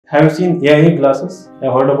Have you seen AI glasses?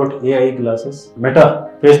 I've heard about AI glasses. Meta,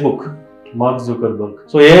 Facebook, Mark Zuckerberg.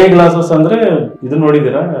 So AI glasses andre idu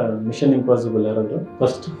nodidira Mission Impossible yaradru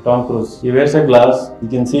first Tom Cruise. He wears a glass, you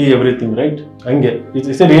can see everything, right? Ange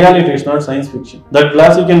it's a reality, it's not science fiction. That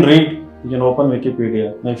glass you can read, you can open Wikipedia.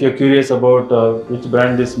 Now, if you're curious about which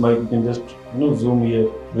brand this mic, you can just zoom here,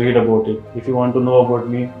 read about it. If you want to know about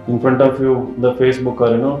me, in front of you the Facebook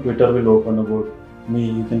or Twitter will open about me.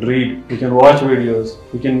 You can read, you can watch videos,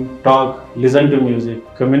 you can talk, listen to music,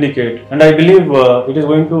 communicate, and I believe it is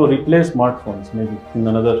going to replace smartphones maybe in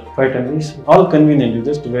another 5-10 years. All convenient, you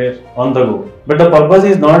just wear on the go. But the purpose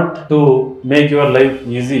is not to make your life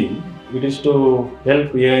easy. It is to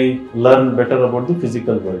help AI learn better about the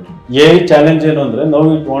physical world. AI challenge enandre now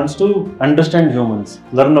it wants to understand humans,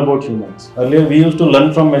 learn about humans. Earlier we used to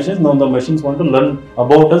learn from machines, now the machines want to learn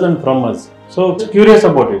about us and from us. So curious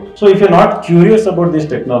about it. So if you're not curious about these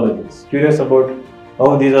technologies, curious about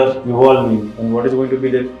how these are evolving and what is going to be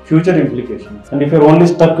the future implications, and if you're only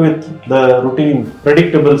stuck with the routine,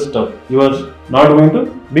 predictable stuff, you are not going to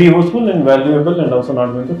be useful and valuable, and also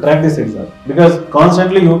not going to crack this exam. Because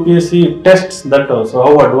constantly UPSC tests that also,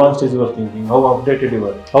 how advanced is your thinking, how updated you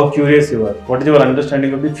are, how curious you are, what is your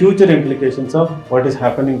understanding of the future implications of what is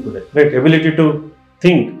happening today, right? Ability to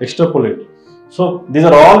think, extrapolate. So these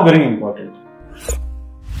are all very important.